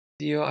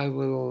Video I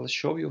will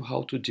show you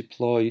how to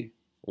deploy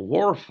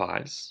WAR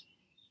files,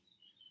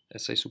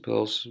 as I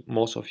suppose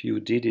most of you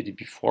did it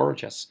before,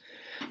 just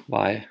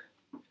by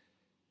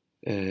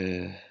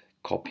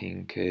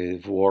copying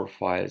WAR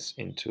files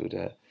into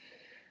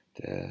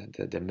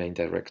the main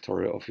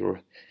directory of your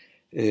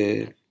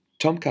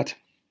Tomcat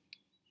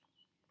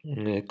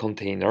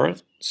container.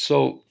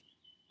 So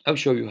I'll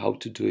show you how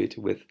to do it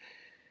with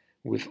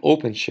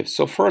OpenShift.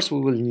 So first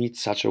we will need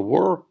such a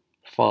WAR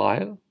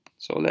file.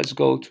 So let's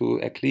go to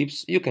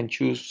Eclipse. You can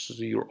choose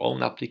your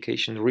own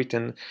application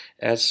written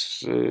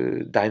as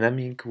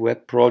dynamic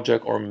web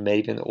project or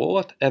Maven or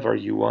whatever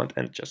you want,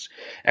 and just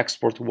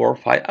export WAR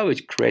file. I will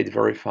create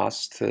very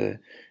fast a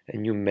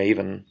new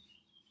Maven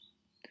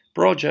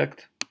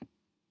project.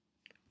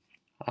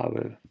 I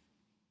will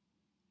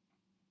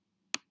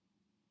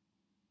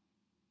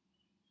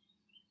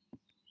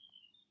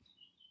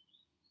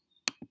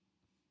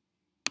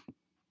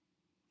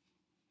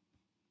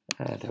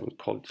and I will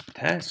call it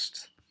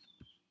test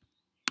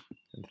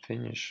and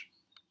finish.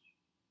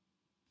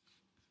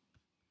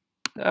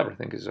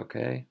 Everything is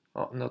okay.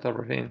 Oh, not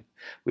everything.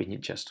 We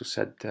need just to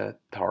set the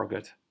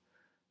target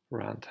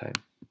runtime.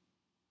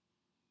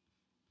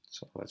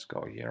 So let's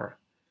go here,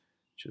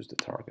 choose the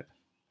target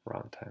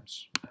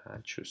runtimes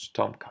and choose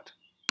Tomcat.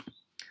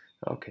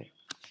 Okay,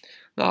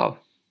 now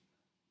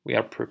we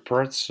are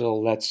prepared. So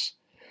let's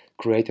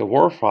create a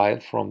WAR file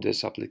from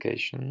this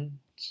application.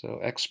 So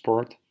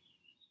export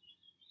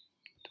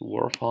to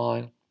WAR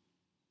file.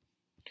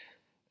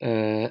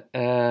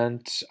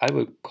 And I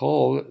will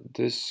call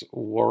this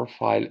WAR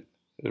file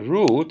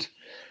root,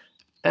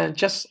 and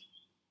just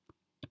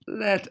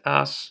let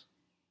us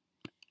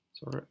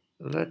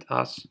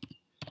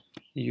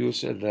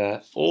use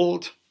the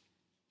old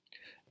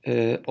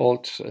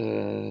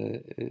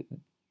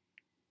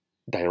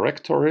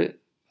directory.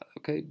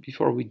 Okay,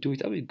 before we do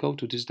it, I will go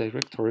to this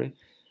directory.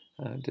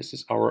 This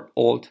is our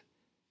old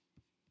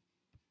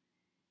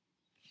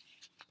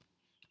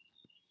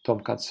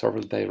Tomcat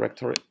servlet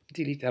directory.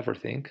 Delete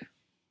everything,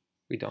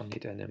 we don't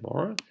need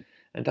anymore,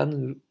 and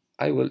then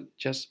I will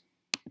just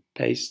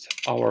paste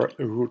our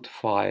root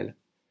file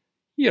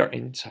here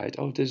inside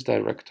of this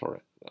directory.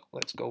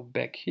 Let's go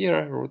back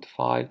here, root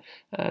file,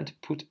 and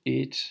put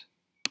it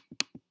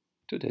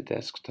to the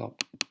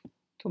desktop,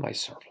 to my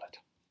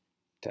servlet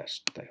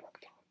test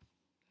directory,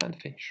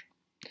 and finish.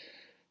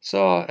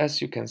 So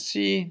as you can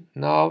see,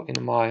 now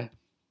in my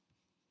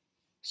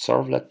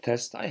servlet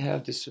test I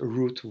have this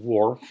root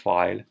WAR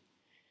file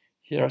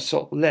here.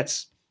 So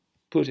let's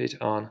put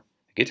it on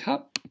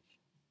GitHub.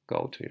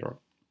 Go to your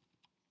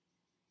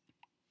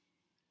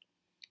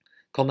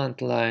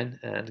command line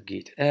and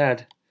git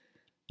add,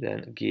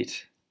 then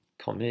git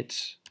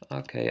commit.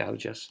 Okay, I'll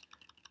just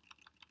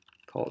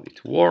call it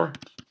WAR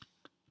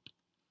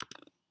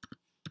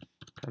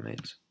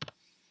commit,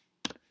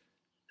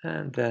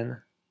 and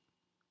then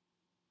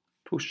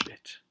push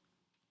it.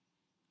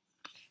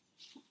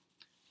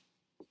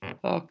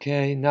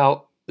 Okay,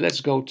 now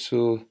let's go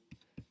to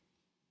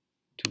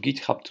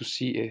GitHub to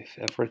see if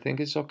everything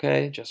is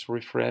okay. Just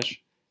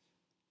refresh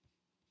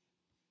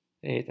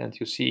it, and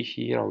you see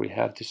here we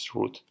have this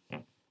root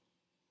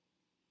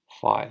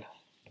file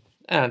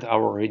and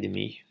our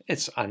readme.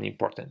 It's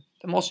unimportant.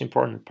 The most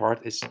important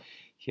part is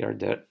here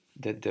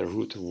the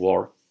root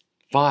WAR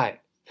file.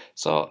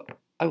 So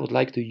I would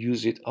like to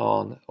use it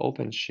on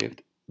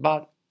OpenShift,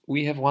 but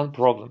we have one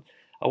problem.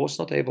 I was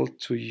not able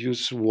to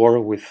use WAR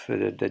with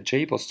the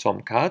JBoss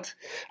Tomcat.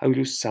 I will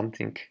use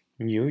something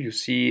new. You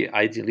see,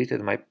 I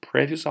deleted my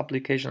previous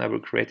application. I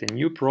will create a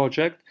new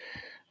project.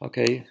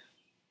 Okay,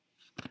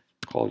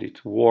 call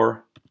it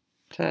WAR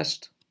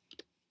test.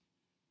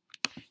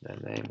 The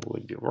name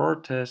will be WAR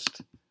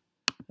test,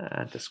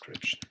 and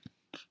description,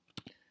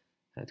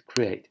 and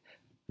create.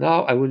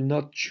 Now I will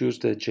not choose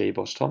the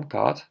JBoss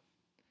Tomcat.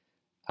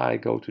 I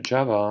go to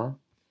Java,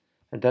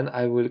 and then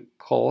I will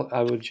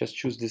just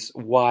choose this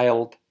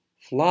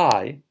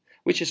WildFly,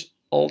 which is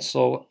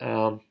also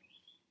a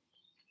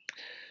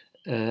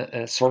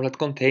servlet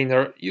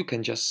container. You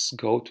can just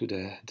go to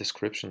the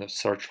description and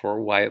search for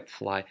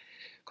WildFly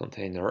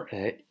container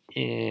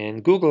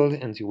in Google,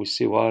 and you will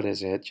see what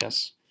is it.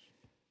 Just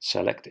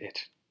select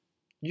it.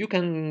 You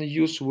can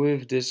use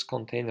with this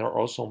container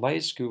also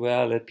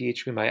MySQL,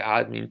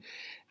 phpMyAdmin,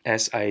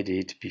 as I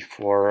did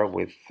before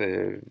with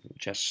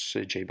just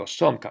JBoss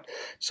Tomcat.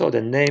 So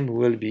the name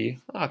will be,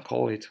 I'll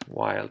call it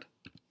WildFly.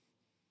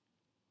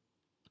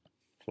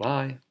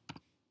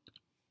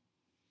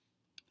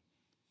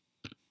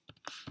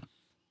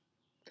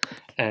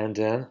 And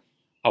then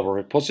our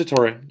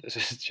repository, this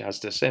is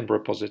just the same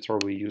repository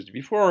we used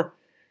before.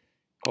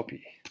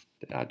 Copy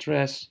the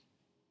address,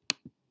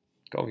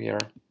 go here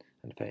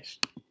and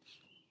paste.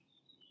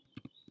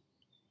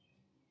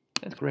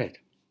 And great.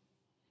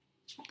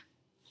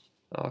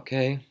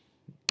 Okay,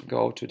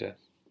 go to the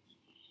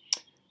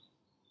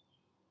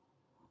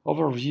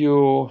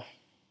overview.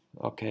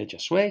 Okay,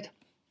 just wait.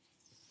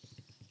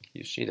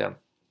 You see the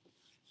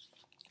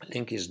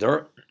link is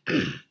there,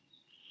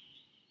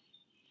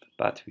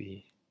 but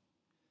we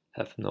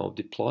have no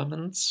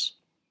deployments.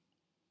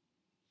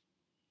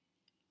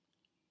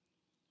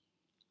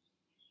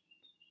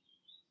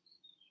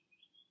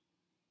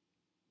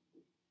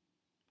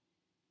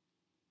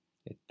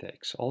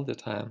 takes all the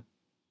time.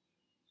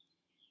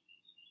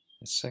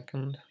 A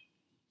second.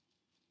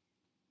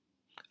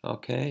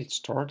 Okay, it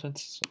started,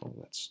 so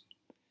let's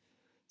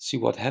see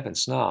what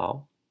happens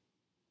now.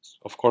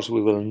 Of course,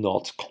 we will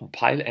not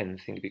compile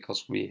anything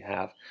because we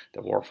have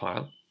the WAR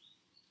file.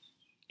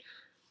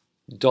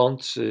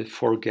 Don't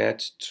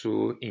forget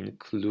to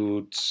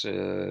include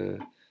the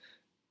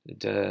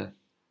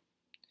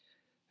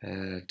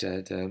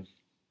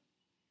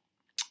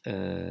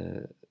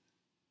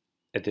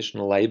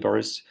additional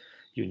libraries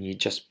you need.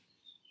 Just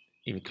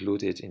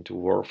include it into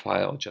WAR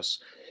file,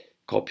 just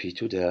copy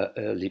to the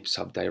lib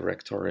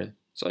subdirectory.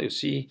 So you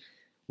see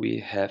we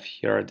have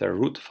here the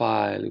root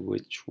file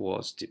which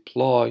was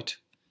deployed,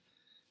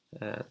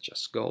 and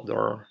just go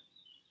there.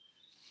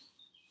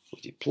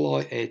 We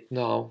deploy it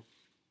now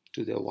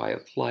to the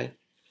WildFly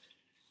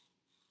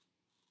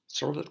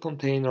servlet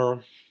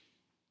container.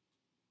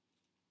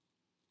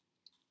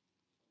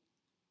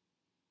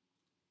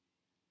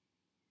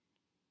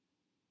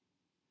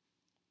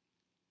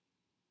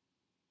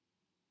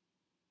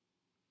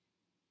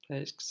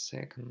 Takes a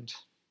second.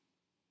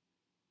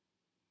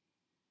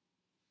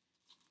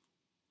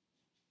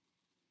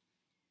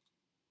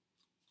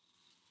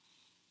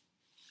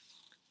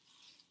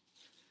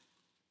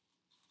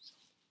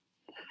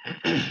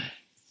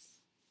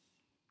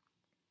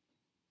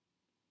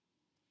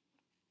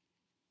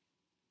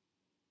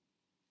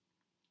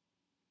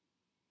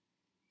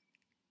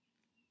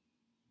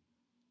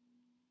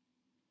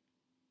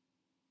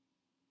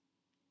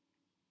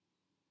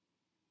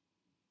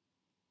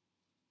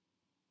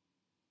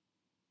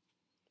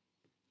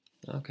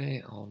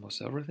 Okay, almost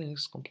everything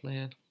is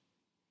complete.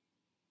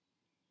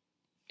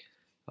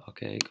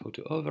 Okay, go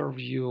to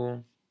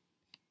overview.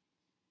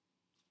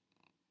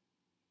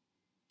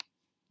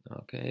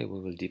 Okay, we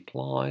will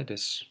deploy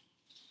this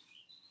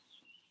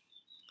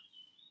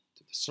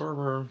to the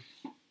server.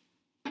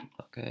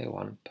 Okay,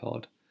 one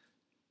pod.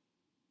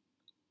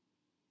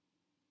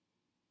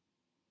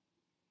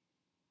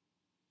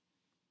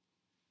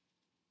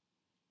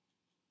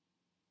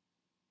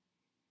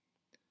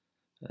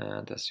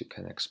 And as you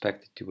can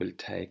expect, it will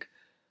take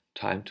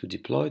time to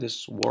deploy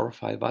this WAR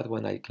file, but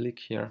when I click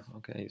here,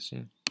 okay, you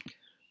see,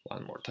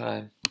 one more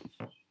time.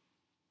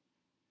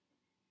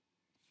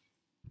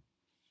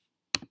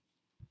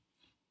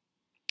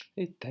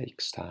 It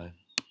takes time.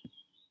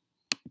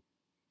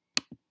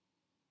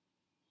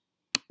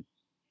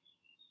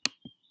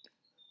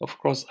 Of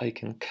course, I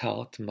can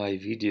cut my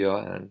video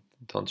and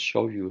don't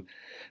show you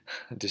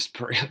this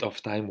period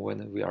of time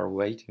when we are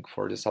waiting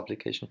for this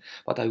application,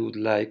 but I would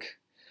like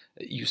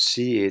you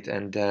see it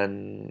and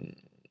then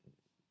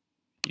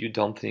you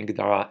don't think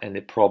there are any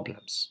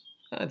problems.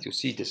 And you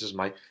see, this is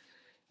my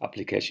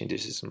application,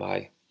 this is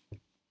my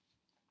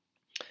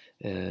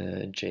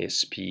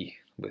JSP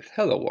with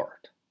hello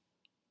world.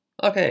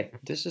 Okay,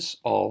 this is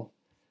all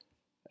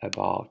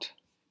about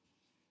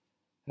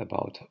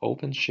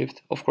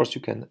OpenShift. Of course, you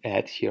can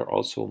add here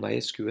also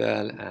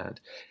MySQL and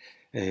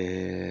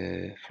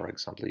for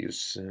example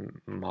use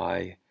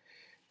my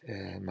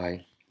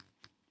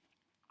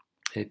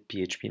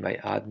PHP my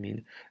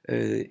admin.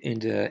 In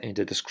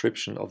the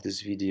description of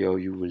this video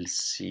you will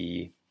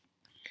see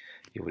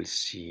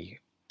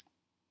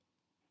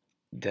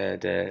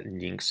the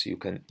links you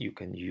can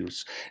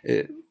use.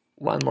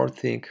 One more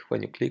thing,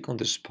 when you click on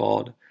this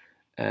pod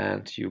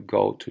and you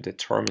go to the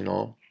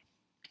terminal,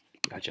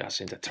 you are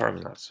just in the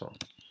terminal, so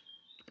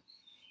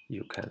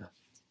you can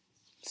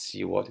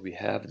see what we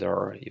have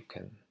there. You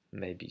can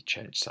maybe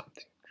change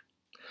something.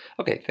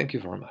 Okay, thank you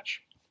very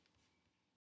much.